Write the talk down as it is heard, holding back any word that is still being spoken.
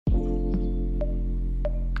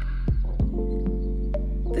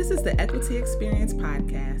This is the Equity Experience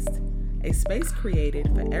Podcast, a space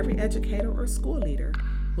created for every educator or school leader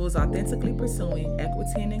who is authentically pursuing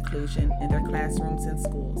equity and inclusion in their classrooms and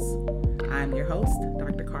schools. I'm your host,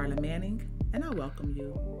 Dr. Carla Manning, and I welcome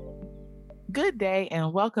you. Good day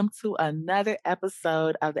and welcome to another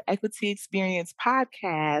episode of the Equity Experience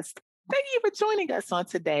Podcast. Thank you for joining us on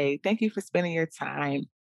today. Thank you for spending your time.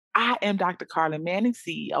 I am Dr. Carla Manning,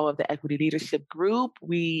 CEO of the Equity Leadership Group.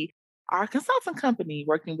 We are a consulting company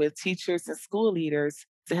working with teachers and school leaders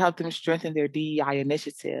to help them strengthen their DEI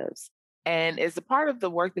initiatives. And as a part of the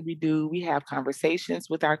work that we do, we have conversations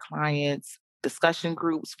with our clients, discussion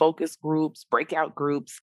groups, focus groups, breakout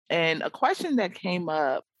groups. And a question that came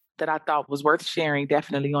up that I thought was worth sharing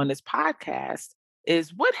definitely on this podcast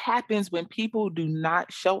is what happens when people do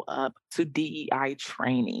not show up to DEI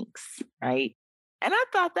trainings, right? And I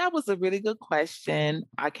thought that was a really good question.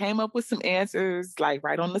 I came up with some answers like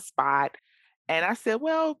right on the spot. And I said,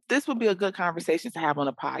 well, this would be a good conversation to have on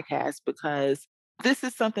a podcast because this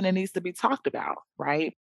is something that needs to be talked about,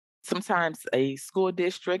 right? Sometimes a school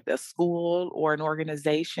district, a school, or an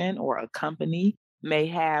organization or a company may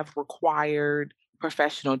have required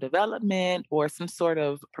professional development or some sort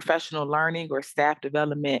of professional learning or staff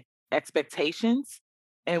development expectations.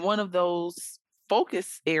 And one of those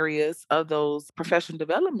focus areas of those professional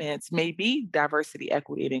developments may be diversity,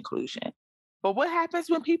 equity, and inclusion. But what happens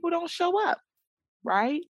when people don't show up,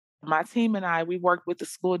 right? My team and I, we worked with the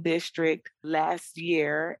school district last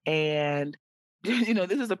year, and this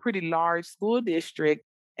is a pretty large school district,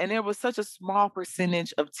 and there was such a small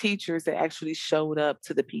percentage of teachers that actually showed up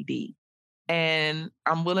to the PD. And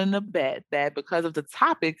I'm willing to bet that because of the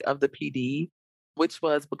topic of the PD, which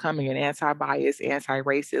was becoming an anti-bias,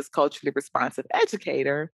 anti-racist, culturally responsive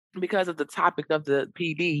educator, because of the topic of the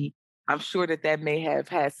PD, I'm sure that that may have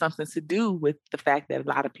had something to do with the fact that a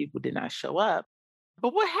lot of people did not show up.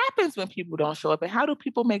 But what happens when people don't show up and how do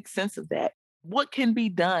people make sense of that? What can be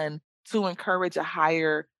done to encourage a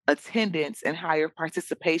higher attendance and higher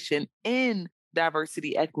participation in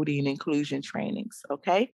diversity, equity, and inclusion trainings?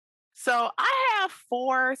 Okay. So I have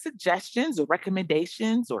 4 suggestions or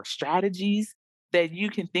recommendations or strategies that you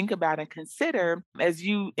can think about and consider as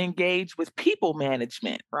you engage with people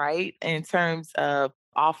management, right? In terms of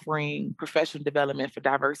offering professional development for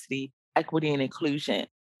diversity, equity, and inclusion.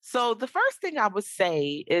 So the first thing I would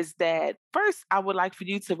say is that first, I would like for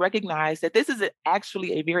you to recognize that this is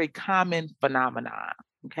actually a very common phenomenon,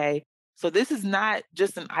 okay? So this is not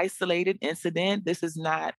just an isolated incident. This is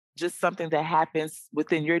not just something that happens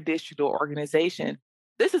within your district or organization.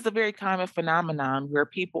 This is a very common phenomenon where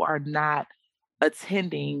people are not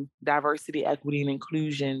attending diversity, equity, and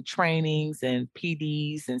inclusion trainings and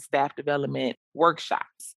PDs and staff development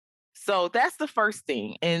workshops. So that's the first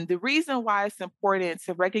thing. And the reason why it's important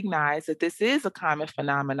to recognize that this is a common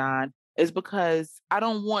phenomenon is because I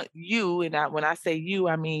don't want you, and when I say you,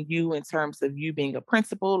 I mean you in terms of you being a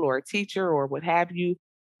principal or a teacher or what have you,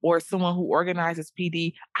 or someone who organizes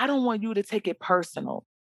PD. I don't want you to take it personal.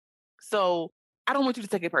 So I don't want you to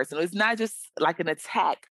take it personal. It's not just like an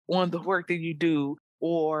attack on the work that you do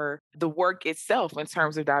or the work itself in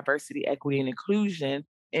terms of diversity, equity, and inclusion.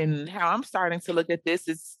 And how I'm starting to look at this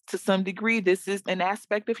is to some degree, this is an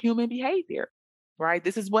aspect of human behavior, right?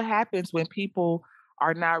 This is what happens when people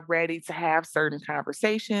are not ready to have certain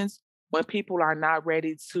conversations, when people are not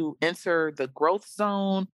ready to enter the growth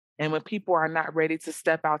zone, and when people are not ready to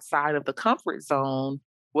step outside of the comfort zone.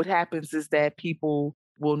 What happens is that people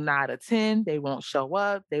will not attend, they won't show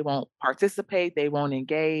up, they won't participate, they won't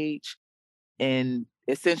engage, and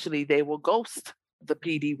essentially they will ghost the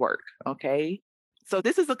PD work, okay? So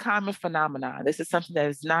this is a common phenomenon. This is something that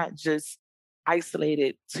is not just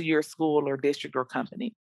isolated to your school or district or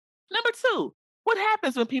company. Number 2, what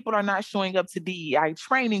happens when people are not showing up to DEI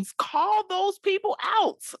trainings? Call those people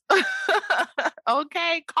out.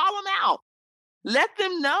 Okay, call them out. Let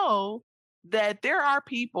them know that there are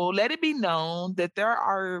people, let it be known that there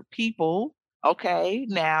are people, okay?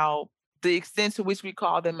 Now, the extent to which we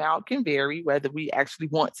call them out can vary, whether we actually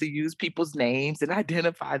want to use people's names and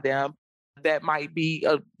identify them. That might be,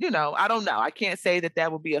 I don't know. I can't say that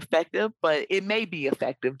that would be effective, but it may be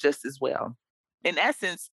effective just as well. In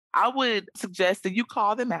essence, I would suggest that you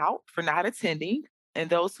call them out for not attending and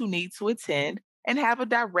those who need to attend and have a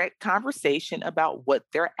direct conversation about what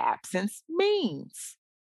their absence means.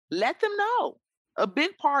 Let them know. A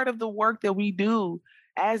big part of the work that we do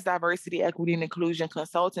as diversity, equity, and inclusion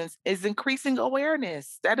consultants is increasing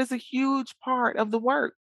awareness. That is a huge part of the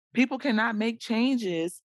work. People cannot make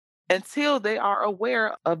changes until they are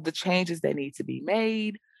aware of the changes that need to be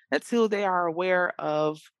made, until they are aware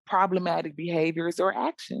of problematic behaviors or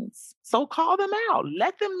actions. So call them out.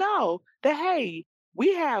 Let them know that, hey,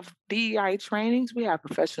 we have DEI trainings, we have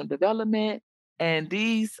professional development, and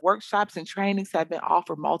these workshops and trainings have been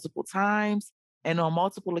offered multiple times. And on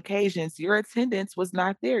multiple occasions, your attendance was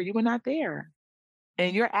not there. You were not there.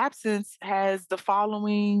 And your absence has the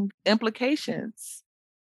following implications.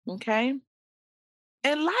 Okay.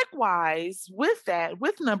 And likewise, with that,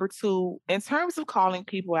 with number two, in terms of calling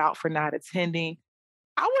people out for not attending,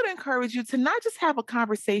 I would encourage you to not just have a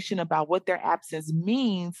conversation about what their absence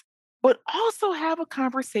means, but also have a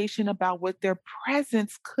conversation about what their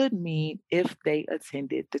presence could mean if they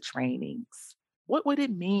attended the trainings. What would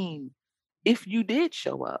it mean if you did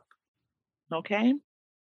show up? Okay.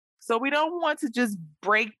 So we don't want to just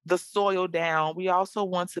break the soil down. We also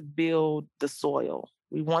want to build the soil.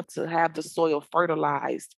 We want to have the soil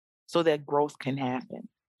fertilized so that growth can happen.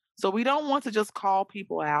 So we don't want to just call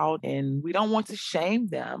people out and we don't want to shame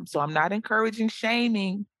them. So I'm not encouraging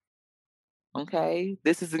shaming. Okay.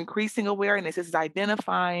 This is increasing awareness. This is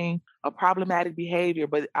identifying a problematic behavior,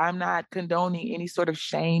 but I'm not condoning any sort of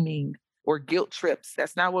shaming or guilt trips.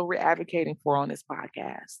 That's not what we're advocating for on this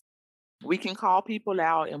podcast. We can call people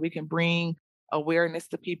out and we can bring awareness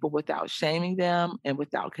to people without shaming them and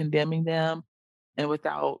without condemning them and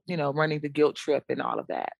without, running the guilt trip and all of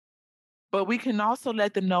that. But we can also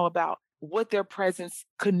let them know about what their presence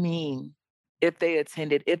could mean if they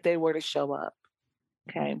attended, if they were to show up.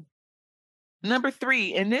 Okay. Number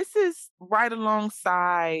three, and this is right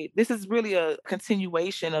alongside, this is really a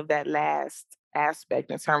continuation of that last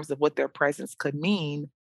aspect in terms of what their presence could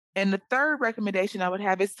mean. And the third recommendation I would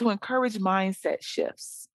have is to encourage mindset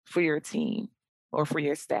shifts for your team or for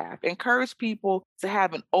your staff. Encourage people to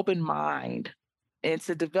have an open mind and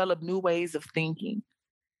to develop new ways of thinking.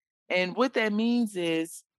 And what that means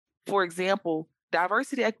is, for example,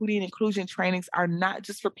 diversity, equity, and inclusion trainings are not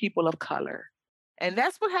just for people of color. And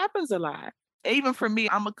that's what happens a lot. Even for me,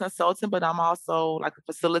 I'm a consultant, but I'm also like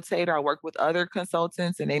a facilitator. I work with other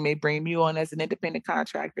consultants and they may bring me on as an independent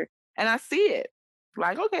contractor. And I see it.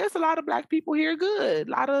 Like, okay, it's a lot of Black people here, good.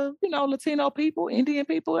 A lot of, Latino people, Indian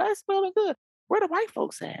people, that's feeling good. Where the white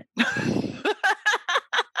folks at?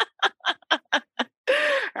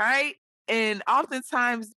 Right? And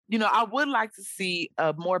oftentimes, I would like to see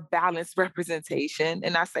a more balanced representation.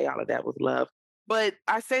 And I say all of that with love. But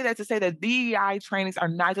I say that to say that DEI trainings are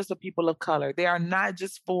not just for people of color. They are not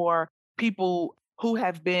just for people who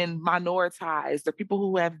have been minoritized or people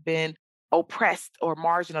who have been oppressed or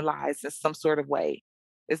marginalized in some sort of way.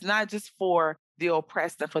 It's not just for the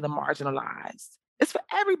oppressed and for the marginalized. It's for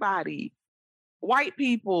everybody. White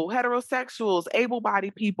people, heterosexuals,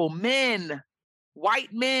 able-bodied people, men, white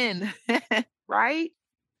men, right?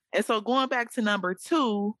 And so going back to number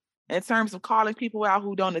two, in terms of calling people out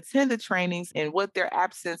who don't attend the trainings and what their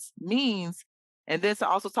absence means, and then to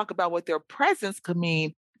also talk about what their presence could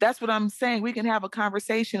mean, that's what I'm saying. We can have a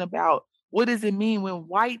conversation about what does it mean when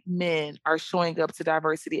white men are showing up to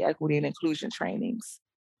diversity, equity, and inclusion trainings,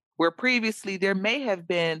 where previously there may have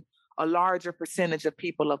been a larger percentage of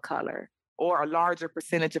people of color or a larger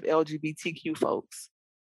percentage of LGBTQ folks.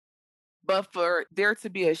 But for there to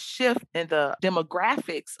be a shift in the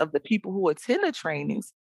demographics of the people who attend the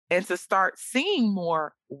trainings and to start seeing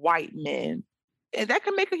more white men, and that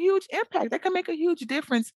can make a huge impact. That can make a huge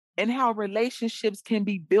difference in how relationships can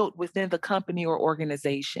be built within the company or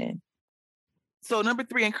organization. So number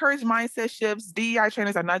three, encourage mindset shifts. DEI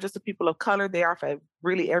trainers are not just for people of color. They are for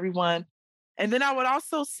really everyone. And then I would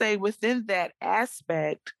also say within that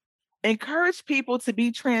aspect, encourage people to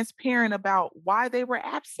be transparent about why they were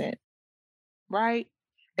absent, right?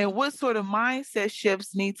 And what sort of mindset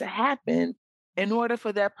shifts need to happen in order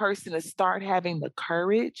for that person to start having the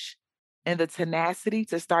courage and the tenacity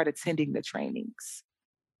to start attending the trainings.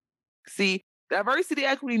 See, diversity,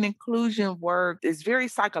 equity, and inclusion work is very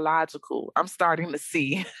psychological. I'm starting to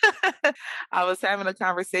see. I was having a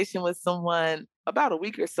conversation with someone about a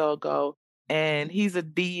week or so ago, and he's a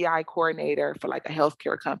DEI coordinator for like a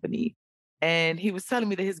healthcare company. And he was telling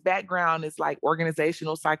me that his background is like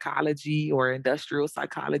organizational psychology or industrial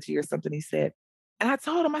psychology or something he said. And I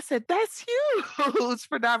told him, I said, that's huge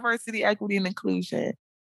for diversity, equity, and inclusion.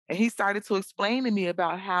 And he started to explain to me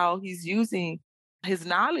about how he's using his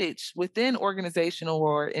knowledge within organizational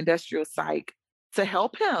or industrial psych to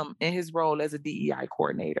help him in his role as a DEI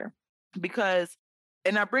coordinator. Because,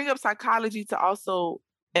 and I bring up psychology to also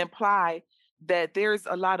imply that there's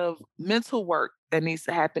a lot of mental work that needs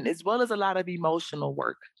to happen, as well as a lot of emotional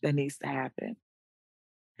work that needs to happen.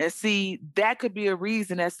 And see, that could be a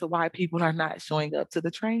reason as to why people are not showing up to the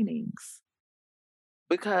trainings.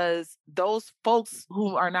 because those folks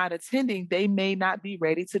who are not attending, they may not be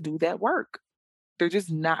ready to do that work. They're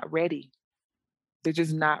just not ready. They're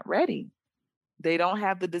just not ready. They don't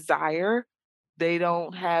have the desire. They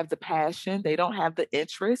don't have the passion. They don't have the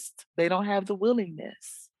interest. They don't have the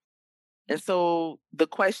willingness. And so the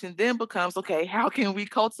question then becomes, okay, how can we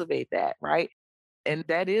cultivate that? Right. And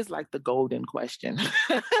that is like the golden question.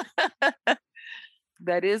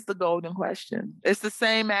 That is the golden question. It's the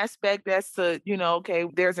same aspect as to, okay,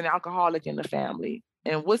 there's an alcoholic in the family.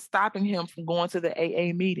 And what's stopping him from going to the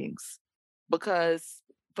AA meetings? Because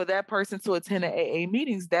for that person to attend the AA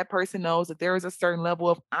meetings, that person knows that there is a certain level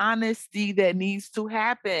of honesty that needs to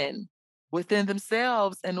happen within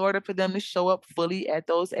themselves in order for them to show up fully at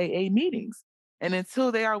those AA meetings. And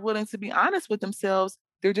until they are willing to be honest with themselves,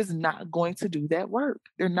 they're just not going to do that work.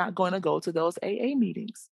 They're not going to go to those AA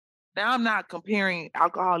meetings. Now, I'm not comparing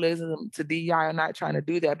alcoholism to DEI. I'm not trying to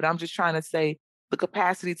do that, but I'm just trying to say the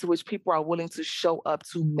capacity to which people are willing to show up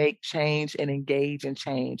to make change and engage in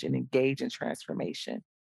change and engage in transformation.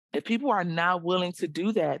 If people are not willing to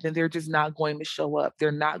do that, then they're just not going to show up. They're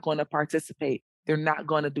not going to participate. They're not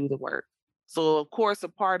going to do the work. So, of course, a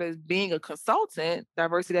part of being a consultant,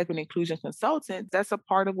 diversity, equity, and inclusion consultant, that's a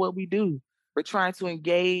part of what we do. We're trying to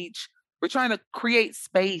engage, we're trying to create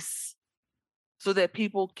space so that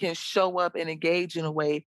people can show up and engage in a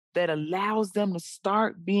way that allows them to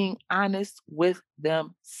start being honest with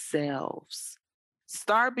themselves.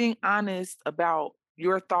 Start being honest about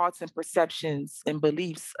your thoughts and perceptions and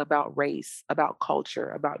beliefs about race, about culture,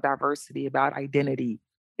 about diversity, about identity,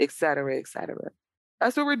 et cetera, et cetera.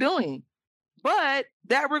 That's what we're doing. But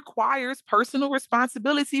that requires personal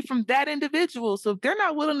responsibility from that individual. So if they're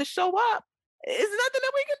not willing to show up, it's nothing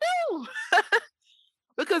that we can do.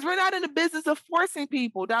 Because we're not in the business of forcing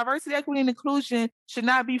people. Diversity, equity, and inclusion should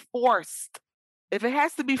not be forced. If it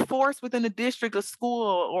has to be forced within a district, a school,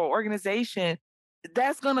 or organization,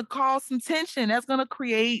 that's going to cause some tension. That's going to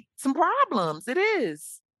create some problems. It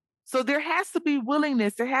is. So there has to be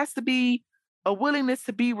willingness. There has to be a willingness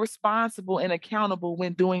to be responsible and accountable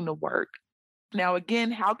when doing the work. Now,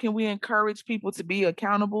 again, how can we encourage people to be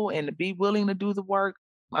accountable and to be willing to do the work?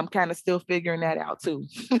 I'm kind of still figuring that out too.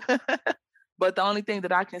 But the only thing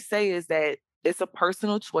that I can say is that it's a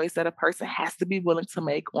personal choice that a person has to be willing to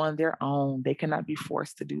make on their own. They cannot be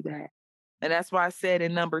forced to do that. And that's why I said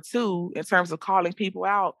in number 2, in terms of calling people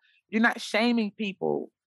out, you're not shaming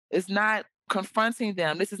people. It's not confronting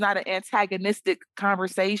them. This is not an antagonistic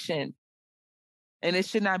conversation. And it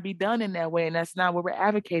should not be done in that way. And that's not what we're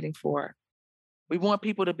advocating for. We want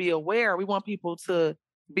people to be aware. We want people to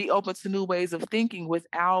be open to new ways of thinking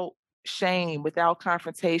without shame, without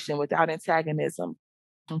confrontation, without antagonism.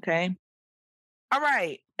 Okay. All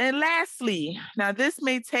right. And lastly, now this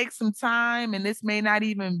may take some time and this may not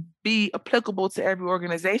even be applicable to every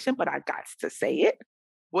organization, but I got to say it.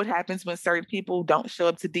 What happens when certain people don't show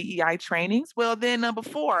up to DEI trainings? Well, then number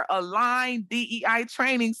 4, align DEI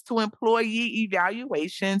trainings to employee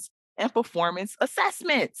evaluations and performance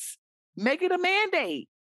assessments. Make it a mandate.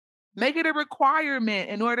 Make it a requirement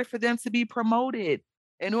in order for them to be promoted,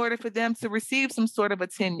 in order for them to receive some sort of a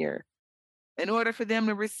tenure, in order for them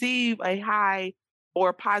to receive a high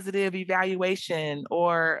or positive evaluation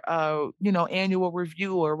or annual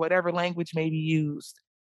review or whatever language may be used.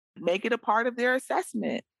 Make it a part of their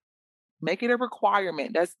assessment. Make it a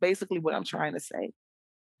requirement. That's basically what I'm trying to say.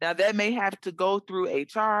 Now that may have to go through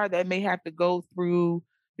HR, that may have to go through,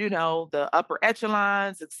 the upper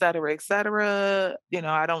echelons, et cetera, et cetera.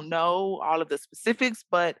 I don't know all of the specifics,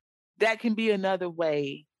 but that can be another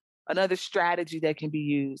way, another strategy that can be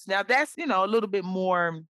used. Now that's, a little bit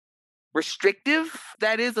more restrictive.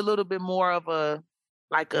 That is a little bit more of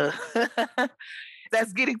like a,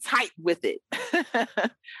 that's getting tight with it,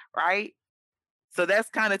 right? So that's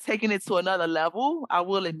kind of taking it to another level. I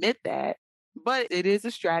will admit that, but it is a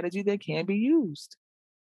strategy that can be used.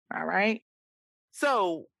 All right.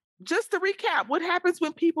 So just to recap, what happens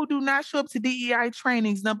when people do not show up to DEI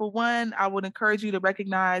trainings? Number 1, I would encourage you to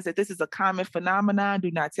recognize that this is a common phenomenon.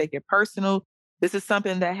 Do not take it personal. This is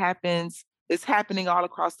something that happens. It's happening all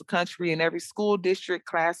across the country in every school district,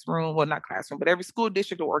 classroom, well, not classroom, but every school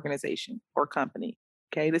district or organization or company.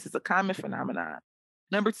 Okay. This is a common phenomenon.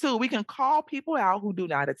 Number 2, we can call people out who do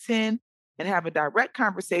not attend and have a direct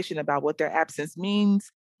conversation about what their absence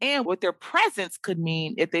means and what their presence could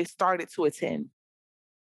mean if they started to attend.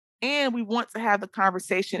 And we want to have the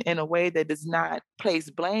conversation in a way that does not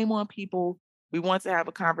place blame on people. We want to have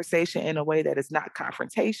a conversation in a way that is not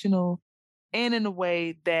confrontational and in a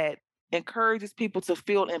way that encourages people to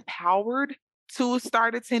feel empowered to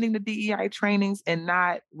start attending the DEI trainings and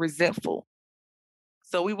not resentful.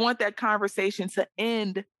 So we want that conversation to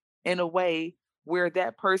end in a way where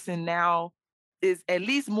that person now is at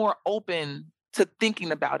least more open to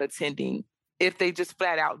thinking about attending if they just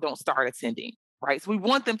flat out don't start attending, right? So we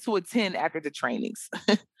want them to attend after the trainings,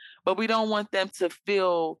 but we don't want them to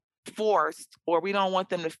feel forced, or we don't want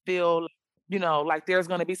them to feel, like there's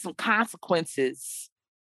going to be some consequences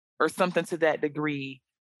or something to that degree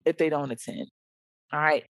if they don't attend. All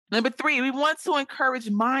right. Number 3, we want to encourage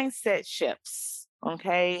mindset shifts,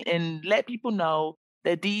 okay? And let people know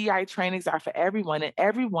that DEI trainings are for everyone, and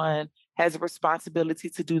everyone has a responsibility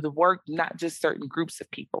to do the work, not just certain groups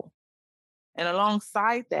of people. And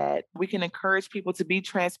alongside that, we can encourage people to be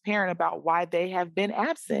transparent about why they have been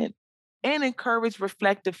absent and encourage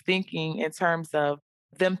reflective thinking in terms of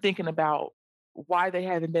them thinking about why they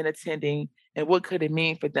haven't been attending and what could it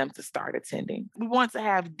mean for them to start attending. We want to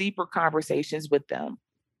have deeper conversations with them.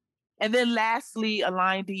 And then lastly,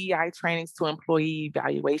 align DEI trainings to employee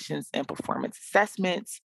evaluations and performance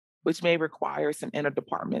assessments, which may require some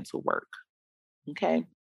interdepartmental work. Okay.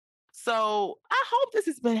 So I hope this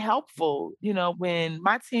has been helpful. When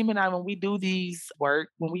my team and I, when we do these work,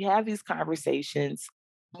 when we have these conversations,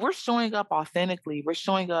 we're showing up authentically, we're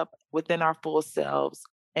showing up within our full selves,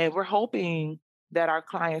 and we're hoping that our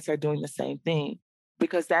clients are doing the same thing,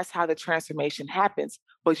 because that's how the transformation happens.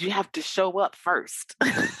 But you have to show up first.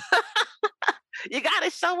 You got to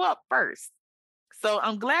show up first. So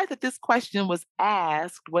I'm glad that this question was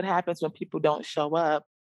asked: what happens when people don't show up?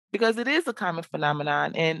 Because it is a common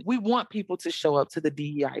phenomenon, and we want people to show up to the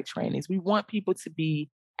DEI trainings. We want people to be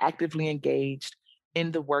actively engaged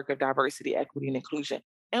in the work of diversity, equity, and inclusion.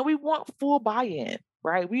 And we want full buy-in,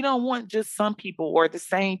 right? We don't want just some people or the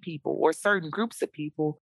same people or certain groups of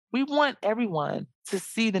people. We want everyone to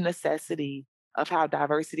see the necessity of how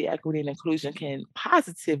diversity, equity, and inclusion can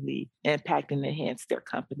positively impact and enhance their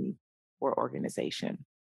company or organization.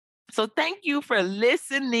 So thank you for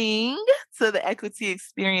listening to the Equity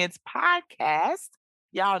Experience podcast.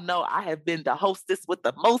 Y'all know I have been the hostess with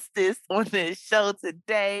the mostest on this show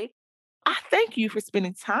today. I thank you for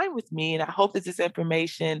spending time with me, and I hope that this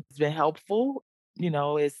information has been helpful.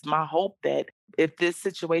 It's my hope that if this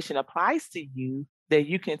situation applies to you, that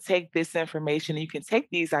you can take this information, you can take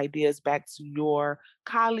these ideas back to your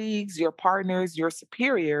colleagues, your partners, your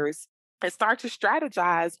superiors, and start to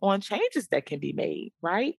strategize on changes that can be made,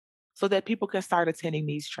 right? So that people can start attending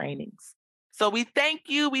these trainings. So we thank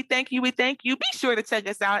you. We thank you. We thank you. Be sure to check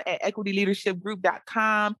us out at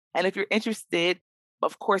equityleadershipgroup.com. And if you're interested,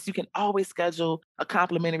 of course, you can always schedule a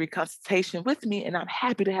complimentary consultation with me. And I'm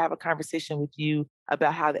happy to have a conversation with you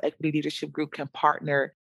about how the Equity Leadership Group can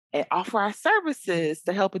partner and offer our services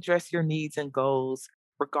to help address your needs and goals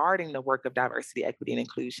regarding the work of diversity, equity, and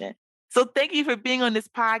inclusion. So thank you for being on this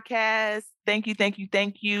podcast. Thank you, thank you,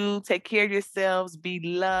 thank you. Take care of yourselves. Be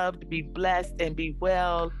loved, be blessed, and be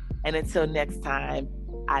well. And until next time,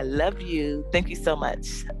 I love you. Thank you so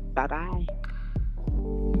much. Bye-bye.